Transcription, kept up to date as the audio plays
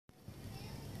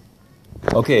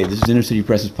Okay, this is Inner City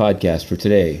Press's podcast for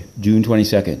today, June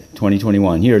 22nd,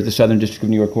 2021, here at the Southern District of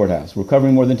New York Courthouse. We're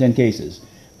covering more than 10 cases,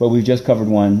 but we've just covered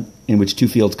one in which two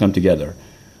fields come together.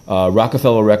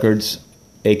 Rockefeller Records,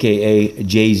 a.k.a.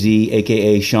 Jay-Z,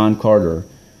 a.k.a. Sean Carter,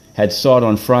 had sought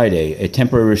on Friday a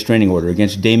temporary restraining order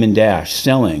against Damon Dash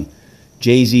selling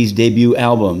Jay-Z's debut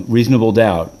album, Reasonable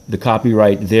Doubt, the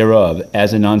copyright thereof,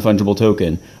 as a non-fungible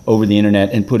token over the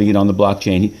internet and putting it on the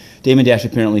blockchain. Damon Dash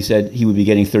apparently said he would be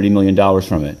getting $30 million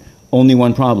from it. Only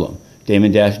one problem.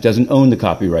 Damon Dash doesn't own the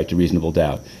copyright to Reasonable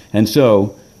Doubt. And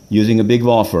so, using a big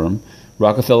law firm,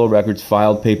 Rockefeller Records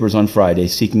filed papers on Friday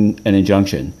seeking an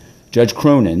injunction. Judge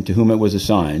Cronin, to whom it was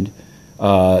assigned,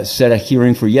 set a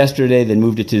hearing for yesterday, then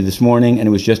moved it to this morning, and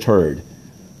it was just heard.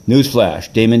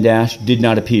 Newsflash, Damon Dash did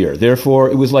not appear.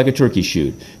 Therefore, it was like a turkey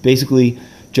shoot. Basically,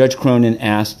 Judge Cronin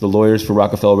asked the lawyers for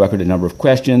Rockefeller Record a number of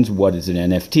questions. What is an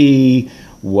NFT?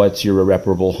 What's your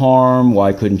irreparable harm?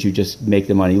 Why couldn't you just make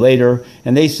the money later?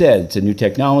 And they said, it's a new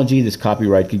technology. This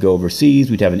copyright could go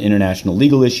overseas. We'd have an international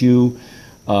legal issue.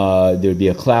 There'd be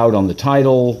a cloud on the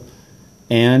title.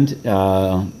 And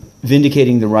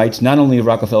vindicating the rights not only of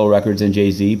Rockefeller Records and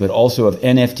Jay-Z, but also of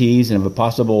NFTs and of a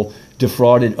possible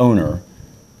defrauded owner.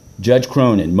 Judge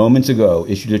Cronin, moments ago,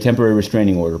 issued a temporary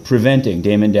restraining order preventing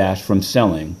Damon Dash from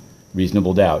selling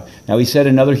Reasonable Doubt. Now, he set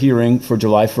another hearing for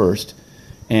July 1st,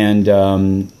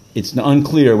 and it's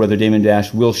unclear whether Damon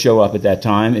Dash will show up at that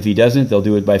time. If he doesn't, they'll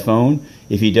do it by phone.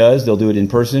 If he does, they'll do it in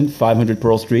person, 500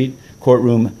 Pearl Street,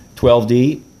 courtroom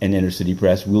 12D, and Inner City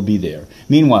Press will be there.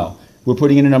 Meanwhile, we're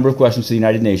putting in a number of questions to the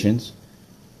United Nations.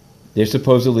 They're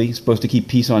supposedly supposed to keep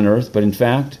peace on Earth, but in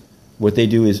fact, what they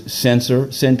do is send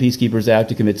peacekeepers out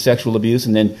to commit sexual abuse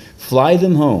and then fly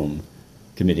them home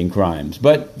committing crimes.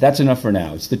 But that's enough for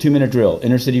now. It's the 2-minute drill.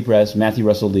 Inner City Press, Matthew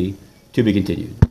Russell Lee, to be continued.